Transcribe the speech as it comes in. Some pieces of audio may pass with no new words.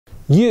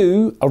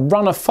You, a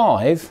runner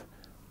 5,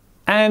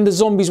 and the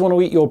zombies want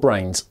to eat your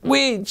brains,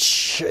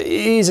 which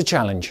is a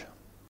challenge.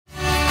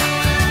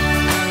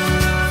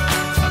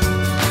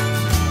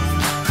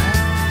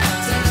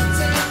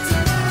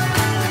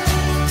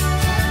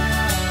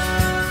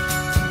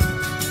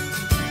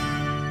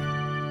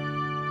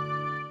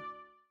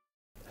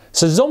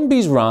 So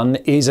Zombies Run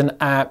is an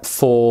app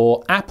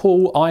for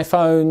Apple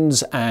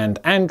iPhones and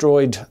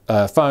Android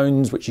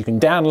phones, which you can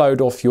download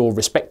off your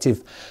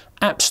respective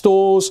app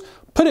stores,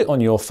 put it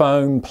on your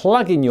phone,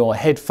 plug in your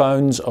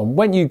headphones, and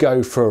when you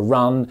go for a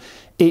run,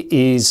 it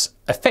is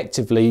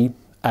effectively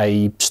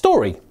a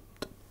story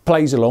that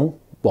plays along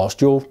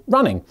whilst you're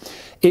running.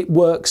 It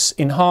works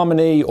in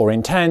harmony or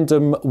in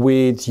tandem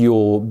with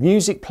your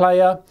music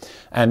player,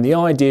 and the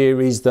idea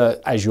is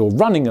that as you're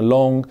running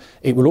along,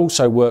 it will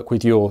also work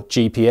with your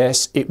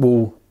GPS. It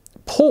will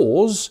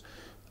pause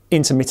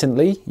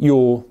intermittently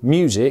your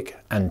music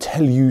and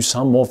tell you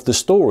some of the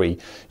story.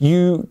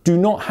 You do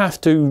not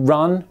have to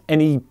run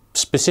any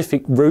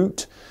specific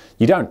route.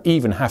 You don't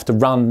even have to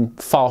run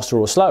faster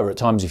or slower at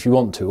times if you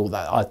want to, although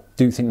I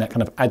do think that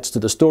kind of adds to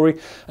the story.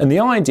 And the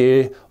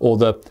idea, or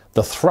the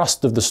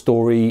thrust of the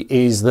story,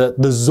 is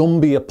that the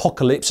zombie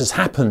apocalypse has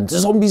happened. The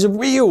zombies are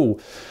real.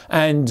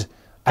 And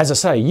as I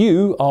say,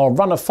 you are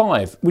runner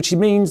 5, which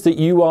means that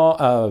you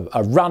are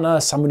a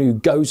runner, someone who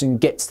goes and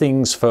gets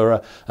things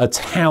for a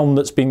town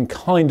that's been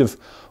kind of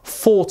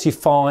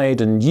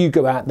fortified, and you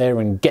go out there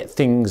and get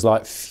things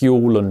like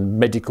fuel and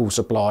medical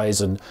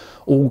supplies and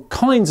all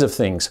kinds of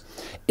things.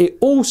 It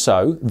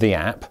also, the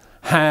app,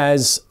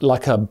 has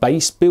like a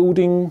base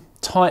building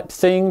type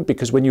thing,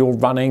 because when you're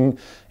running,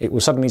 it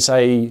will suddenly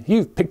say,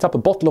 you've picked up a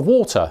bottle of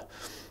water.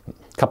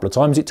 A couple of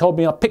times it told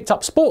me I picked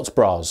up sports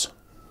bras,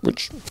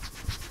 which,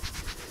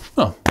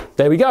 oh,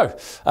 there we go.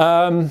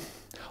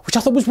 Which I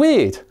thought was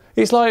weird.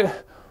 It's like,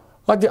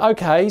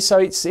 okay, so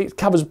it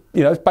covers,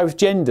 you know, both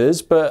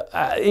genders, but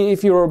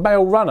if you're a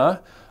male runner,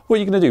 what are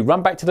you going to do?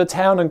 Run back to the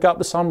town and go up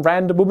to some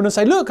random woman and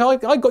say, look, I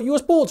got you a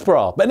sports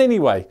bra. But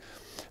anyway,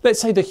 let's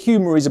say the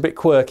humour is a bit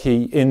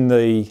quirky in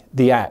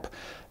the app.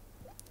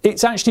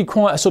 It's actually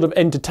quite a sort of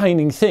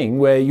entertaining thing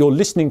where you're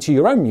listening to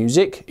your own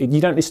music. You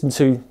don't listen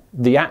to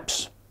the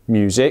app's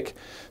music.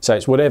 So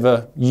it's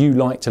whatever you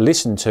like to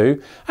listen to,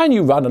 and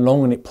you run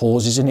along and it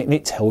pauses and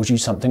it tells you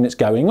something that's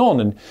going on,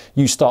 and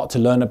you start to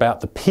learn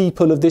about the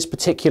people of this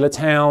particular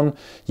town.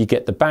 You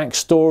get the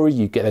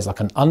backstory, there's like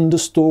an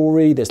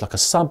understory, there's like a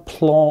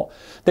subplot,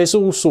 there's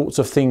all sorts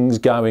of things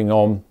going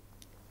on,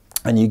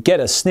 and you get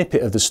a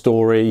snippet of the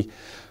story,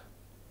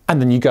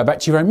 and then you go back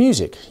to your own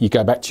music. You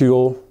go back to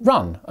your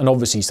run, and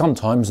obviously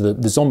sometimes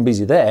the zombies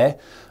are there,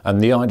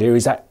 and the idea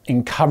is that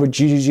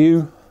encourages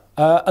you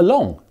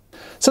along.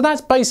 So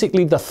that's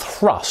basically the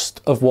thrust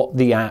of what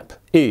the app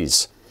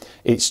is.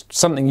 It's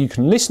something you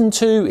can listen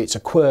to, it's a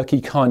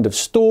quirky kind of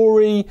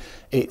story,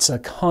 it's a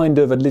kind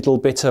of a little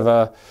bit of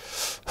a,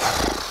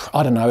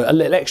 I don't know, a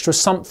little extra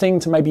something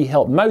to maybe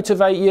help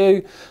motivate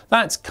you.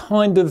 That's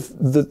kind of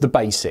the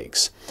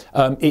basics.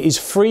 It is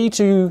free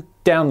to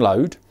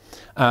download.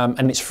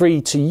 And it's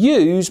free to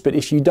use, but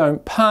if you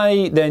don't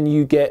pay, then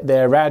you get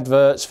their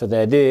adverts for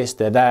their this,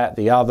 their that,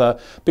 the other,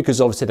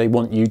 because obviously they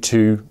want you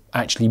to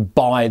actually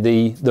buy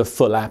the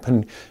full app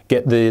and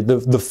get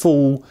the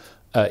full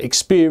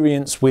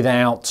experience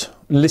without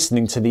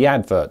listening to the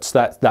adverts.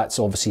 That's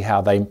obviously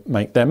how they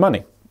make their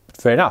money.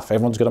 Fair enough,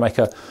 everyone's got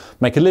to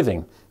make a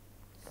living.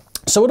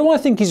 So what do I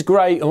think is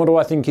great and what do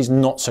I think is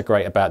not so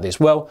great about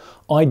this? Well,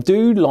 I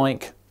do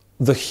like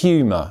the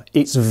humour.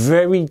 It's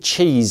very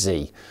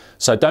cheesy.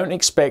 So don't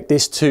expect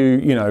this to,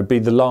 you know, be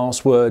the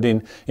last word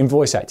in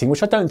voice acting,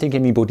 which I don't think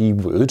anybody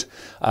would.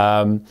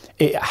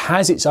 It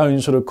has its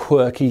own sort of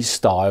quirky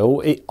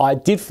style. I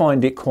did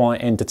find it quite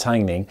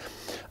entertaining.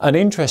 And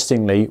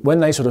interestingly, when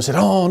they sort of said,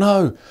 oh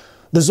no,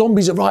 the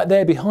zombies are right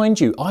there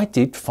behind you, I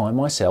did find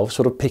myself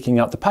sort of picking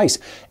up the pace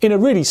in a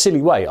really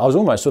silly way. I was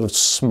almost sort of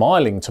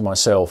smiling to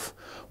myself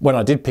when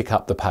I did pick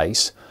up the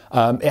pace.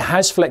 It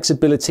has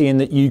flexibility in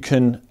that you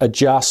can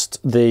adjust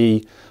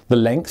the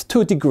length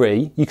to a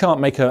degree. You can't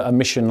make a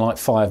mission like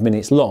 5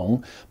 minutes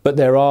long, but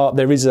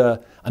there is an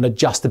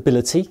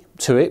adjustability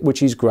to it,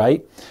 which is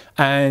great.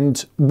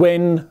 And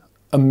when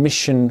a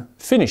mission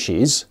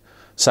finishes,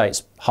 say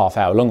it's half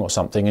hour long or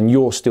something, and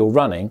you're still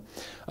running,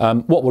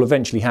 what will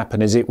eventually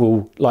happen is it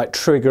will like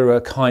trigger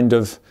a kind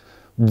of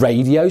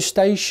radio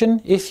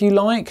station, if you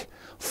like,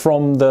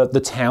 from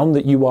the town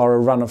that you are a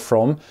runner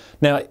from.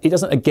 Now, it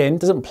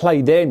doesn't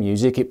play their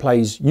music, it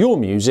plays your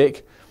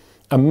music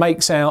and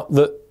makes out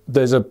that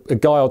there's a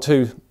guy or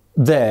two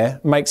there,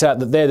 makes out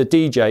that they're the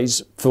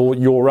DJs for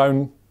your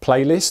own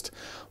playlist,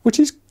 which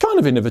is kind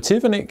of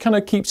innovative, and it kind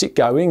of keeps it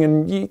going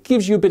and it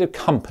gives you a bit of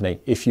company,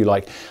 if you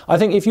like. I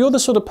think if you're the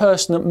sort of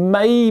person that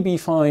maybe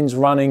finds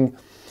running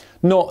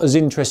not as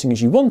interesting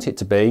as you want it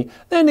to be,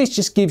 then it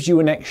just gives you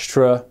an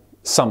extra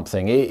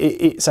something.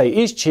 It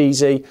is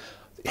cheesy,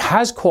 it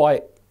has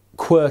quite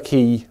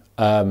quirky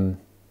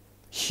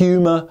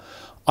humour,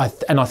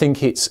 and I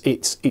think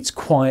it's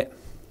quite,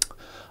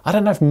 I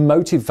don't know if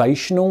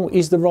motivational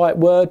is the right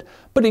word,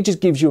 but it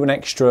just gives you an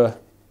extra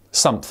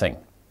something.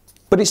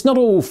 But it's not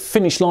all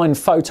finish line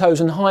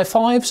photos and high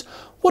fives.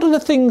 What are the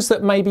things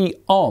that maybe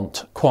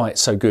aren't quite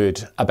so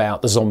good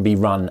about the Zombie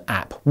Run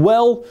app?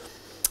 Well,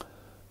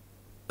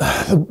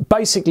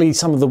 basically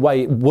some of the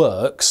way it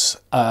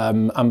works,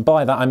 and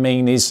by that I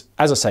mean is,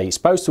 as I say, it's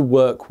supposed to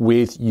work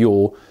with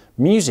your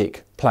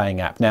music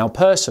playing app. Now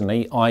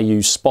personally I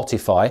use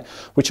Spotify,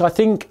 which I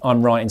think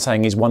I'm right in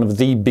saying is one of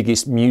the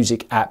biggest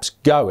music apps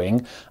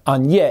going,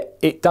 and yet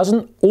it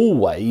doesn't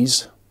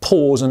always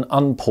pause and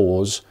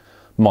unpause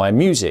my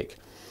music.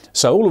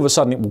 So all of a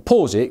sudden it will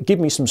pause it, give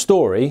me some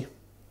story,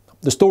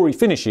 the story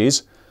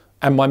finishes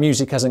and my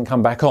music hasn't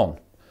come back on,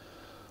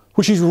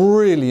 which is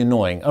really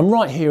annoying. And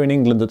right here in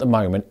England at the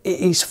moment, it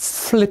is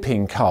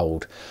flipping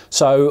cold.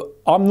 So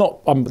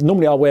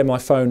normally I wear my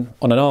phone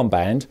on an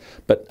armband,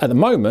 but at the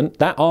moment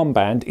that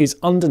armband is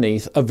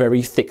underneath a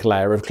very thick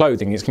layer of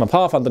clothing. It's kind of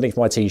half underneath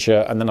my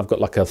t-shirt and then I've got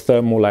like a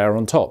thermal layer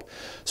on top.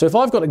 So if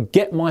I've got to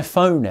get my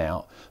phone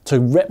out to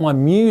get my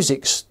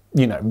music,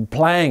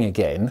 playing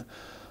again,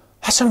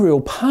 that's a real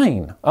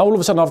pain. All of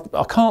a sudden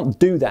I can't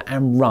do that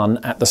and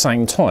run at the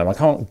same time. I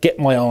can't get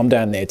my arm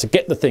down there to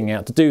get the thing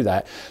out to do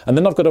that. And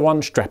then I've got to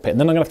unstrap it, and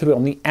then I'm going to have to put it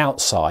on the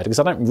outside because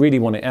I don't really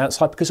want it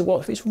outside because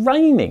what if it's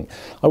raining?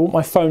 I want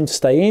my phone to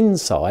stay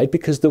inside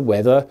because the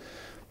weather,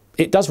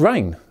 it does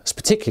rain,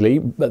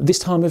 particularly at this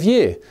time of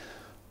year.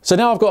 So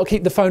now I've got to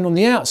keep the phone on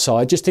the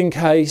outside just in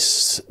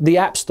case the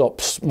app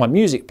stops my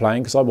music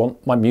playing because I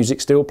want my music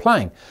still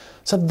playing.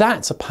 So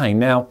that's a pain.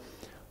 Now,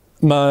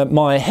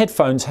 my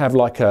headphones have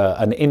like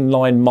an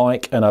inline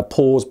mic and a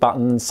pause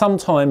button.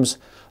 Sometimes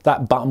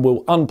that button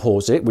will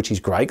unpause it, which is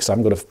great because I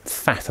haven't got to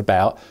faff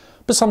about,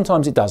 but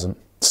sometimes it doesn't.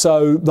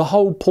 So the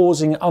whole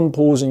pausing,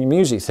 unpausing your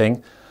music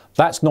thing,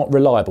 that's not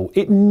reliable.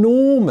 It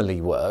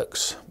normally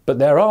works, but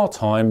there are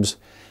times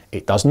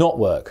it does not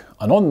work.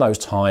 And on those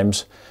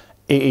times,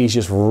 it is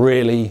just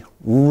really,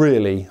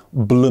 really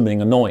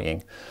blooming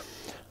annoying.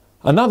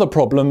 Another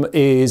problem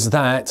is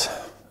that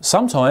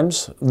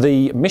sometimes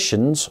the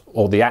missions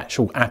or the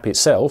actual app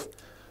itself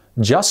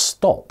just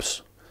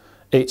stops.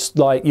 It's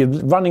like you're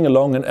running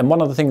along and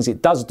one of the things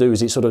it does do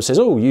is it sort of says,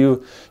 oh,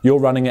 you're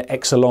running at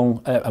X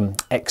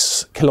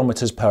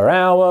kilometers per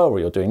hour, or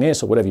you're doing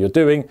this or whatever you're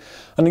doing.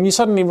 And then you're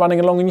suddenly running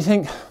along and you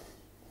think,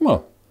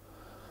 well,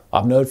 I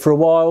haven't heard for a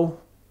while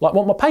like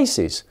what my pace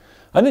is.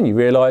 And then you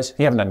realise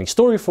you haven't had any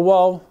story for a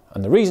while,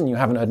 and the reason you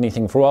haven't heard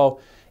anything for a while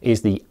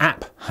is the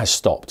app has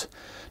stopped.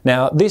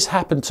 Now, this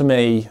happened to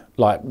me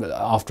like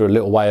after a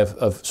little way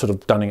of sort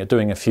of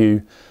doing a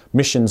few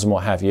missions and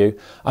what have you,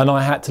 and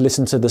I had to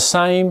listen to the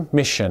same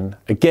mission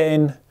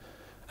again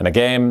and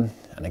again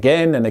and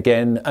again and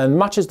again, and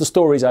much as the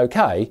story's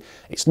okay,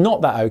 it's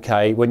not that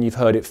okay when you've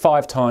heard it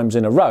 5 times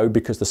in a row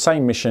because the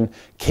same mission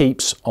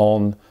keeps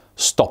on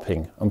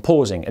stopping and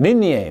pausing. And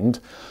in the end,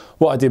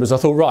 what I did was I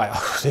thought, right,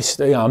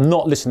 I'm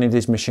not listening to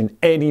this mission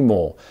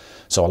anymore.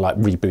 So I like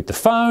reboot the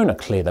phone, I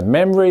clear the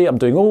memory, I'm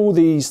doing all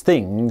these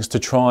things to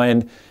try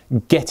and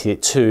get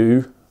it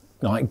to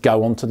like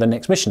go on to the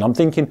next mission. I'm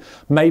thinking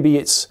maybe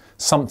it's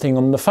something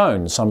on the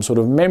phone, some sort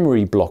of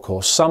memory block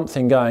or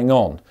something going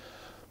on.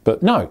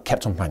 But no, it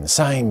kept on playing the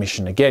same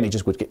mission again. It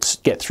just would get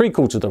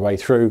 3/4 of the way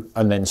through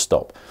and then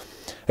stop.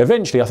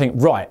 Eventually I think,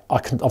 right,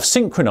 I've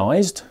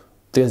synchronized,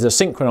 there's a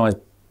synchronized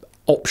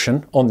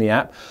option on the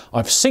app.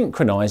 I've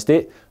synchronized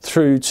it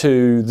through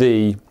to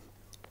the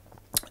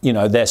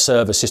their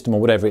server system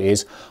or whatever it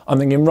is. I'm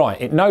thinking, right,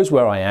 it knows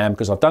where I am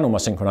because I've done all my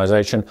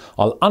synchronization.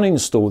 I'll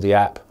uninstall the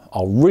app,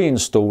 I'll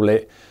reinstall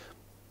it,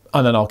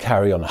 and then I'll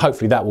carry on.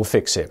 Hopefully that will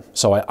fix it.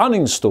 So I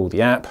uninstall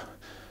the app,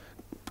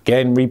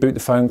 again, reboot the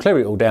phone, clear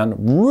it all down,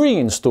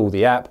 reinstall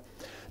the app.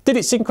 Did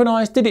it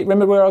synchronize? Did it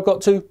remember where I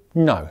got to?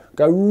 No.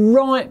 Go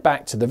right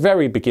back to the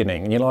very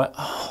beginning and you're like,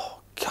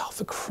 oh God,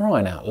 for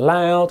crying out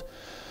loud.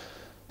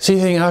 So you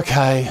think,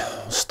 okay,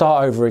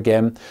 start over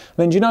again. And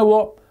then do you know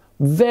what?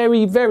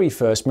 Very, very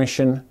first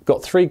mission,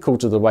 got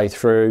 3/4 of the way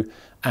through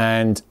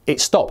and it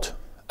stopped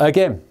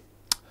again.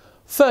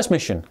 First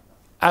mission,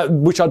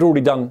 which I'd already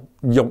done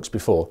yonks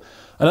before.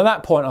 And at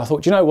that point I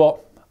thought, you know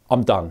what,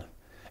 I'm done.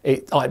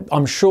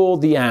 I'm sure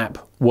the app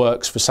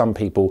works for some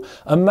people,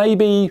 and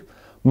maybe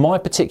my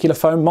particular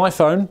phone, my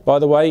phone, by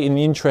the way, in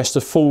the interest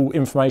of full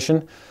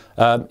information,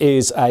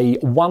 is a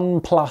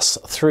OnePlus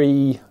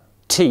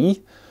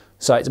 3T.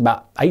 So it's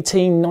about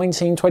 18,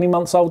 19, 20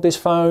 months old, this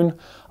phone.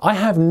 I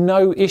have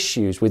no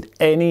issues with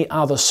any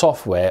other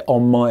software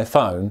on my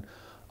phone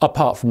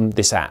apart from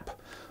this app.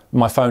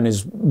 My phone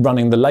is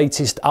running the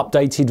latest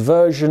updated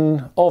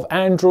version of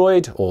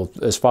Android, or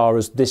as far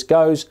as this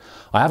goes.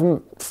 I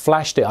haven't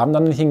flashed it, I haven't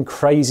done anything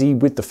crazy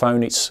with the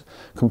phone. It's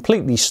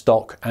completely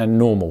stock and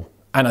normal.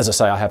 And as I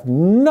say, I have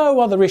no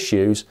other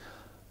issues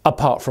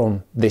apart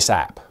from this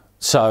app.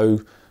 So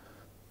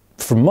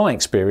from my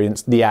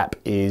experience, the app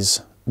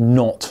is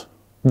not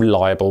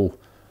reliable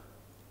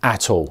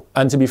at all.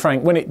 And to be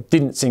frank, when it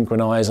didn't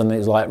synchronize and it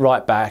was like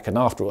right back and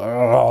after,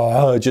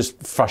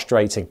 just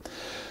frustrating.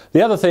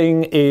 The other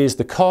thing is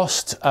the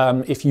cost.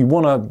 If you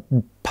want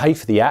to pay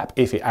for the app,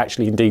 if it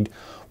actually indeed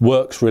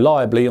works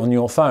reliably on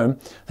your phone.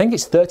 I think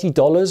it's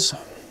 $30.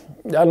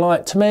 And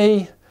like, to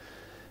me,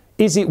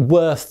 is it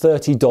worth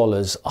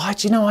 $30?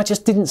 I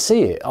just didn't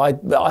see it. I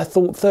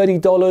thought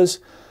 $30,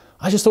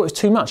 I just thought it was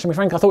too much. To be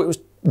frank, I thought it was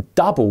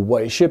double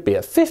what it should be.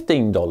 At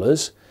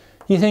 $15,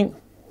 you think,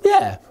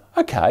 yeah,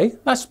 okay,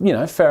 that's,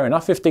 fair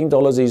enough.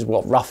 $15 is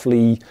what,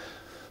 roughly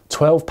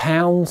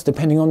 £12,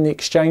 depending on the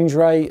exchange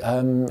rate.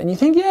 And you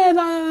think, yeah,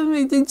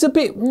 it's a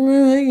bit,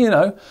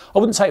 I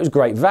wouldn't say it was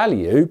great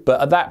value,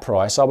 but at that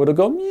price, I would have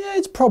gone, yeah,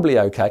 it's probably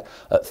okay.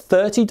 At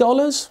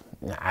 $30,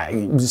 nah,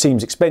 it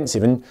seems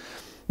expensive. And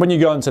when you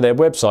go onto their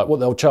website, what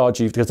they'll charge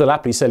you, because they'll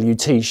happily sell you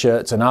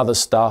t-shirts and other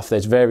stuff,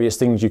 there's various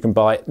things you can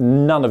buy,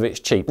 none of it's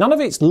cheap. None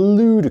of it's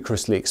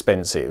ludicrously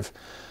expensive.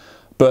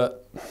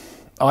 But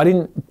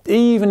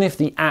even if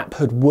the app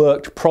had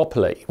worked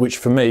properly, which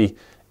for me,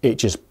 it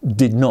just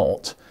did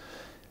not,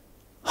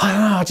 I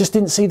don't know, I just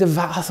didn't see the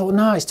value. I thought,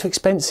 no, it's too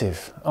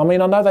expensive. I mean,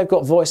 I know they've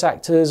got voice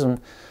actors and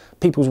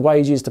people's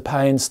wages to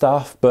pay and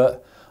stuff,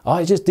 but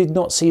I just did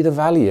not see the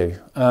value.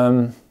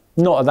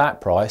 Not at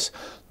that price,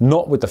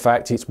 not with the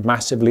fact it's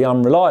massively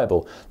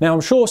unreliable. Now, I'm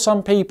sure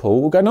some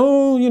people will go,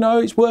 no,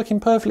 it's working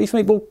perfectly for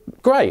me. Well,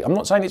 great. I'm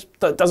not saying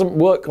it doesn't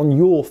work on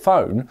your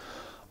phone.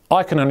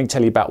 I can only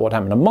tell you about what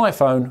happened on my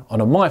phone.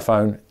 And on my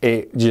phone,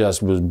 it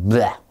just was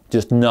bleh,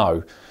 just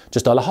no.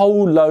 Just a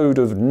whole load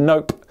of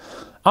nope,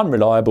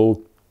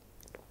 unreliable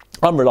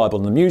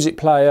on the music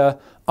player,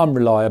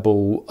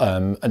 unreliable,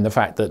 and the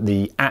fact that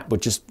the app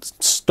would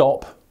just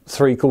stop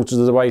 3/4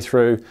 of the way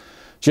through.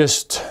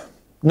 Just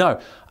no.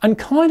 And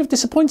kind of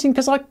disappointing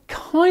because I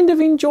kind of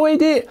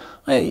enjoyed it.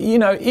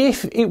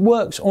 If it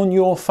works on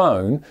your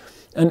phone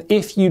and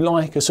if you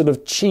like a sort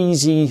of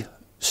cheesy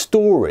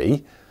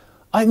story,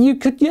 you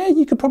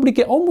could probably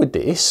get on with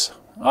this.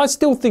 I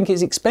still think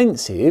it's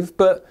expensive,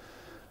 but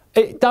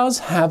it does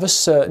have a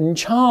certain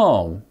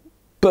charm.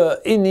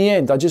 But in the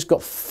end, I just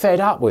got fed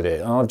up with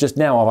it. And I've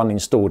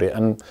uninstalled it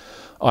and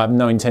I have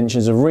no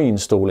intentions of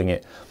reinstalling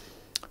it.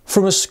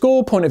 From a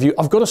score point of view,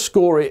 I've got to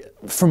score it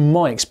from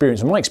my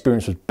experience, and my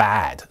experience was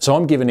bad. So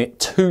I'm giving it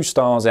 2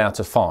 stars out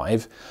of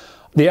 5.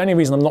 The only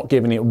reason I'm not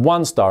giving it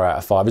 1 star out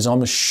of 5 is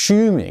I'm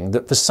assuming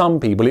that for some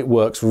people it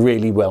works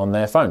really well on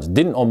their phones. It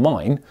didn't on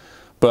mine,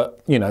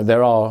 but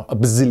there are a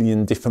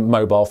bazillion different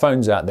mobile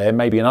phones out there.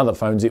 Maybe in other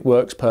phones it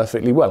works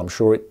perfectly well. I'm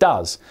sure it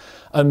does.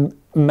 And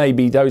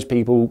maybe those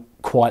people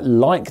quite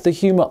like the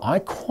humour. I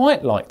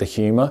quite like the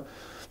humour.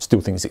 Still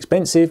think it's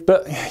expensive,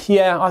 but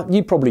yeah,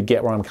 you probably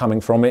get where I'm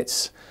coming from.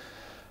 It's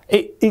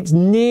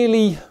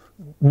nearly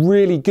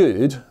really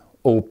good,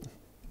 or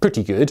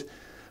pretty good,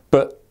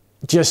 but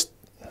just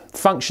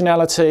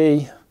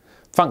functionality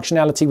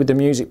with the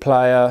music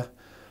player,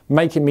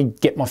 making me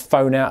get my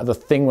phone out of the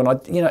thing when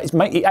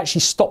it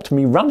actually stopped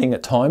me running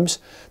at times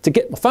to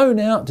get my phone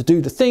out, to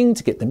do the thing,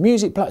 to get the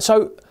music player.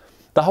 So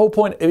the whole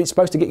point, it's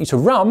supposed to get you to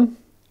run,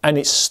 and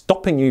it's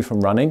stopping you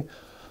from running.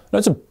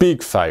 That's a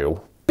big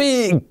fail.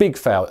 Big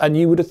fail. And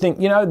you would have think,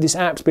 this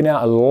app's been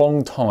out a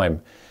long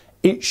time.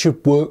 It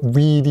should work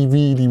really,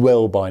 really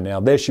well by now.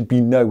 There should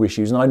be no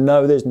issues. And I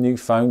know there's new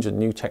phones and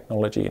new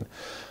technology,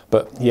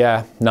 but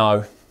yeah,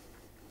 no.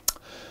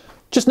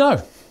 Just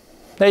no.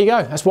 There you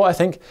go. That's what I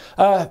think.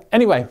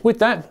 Anyway, with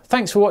that,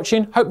 thanks for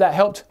watching. Hope that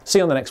helped. See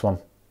you on the next one.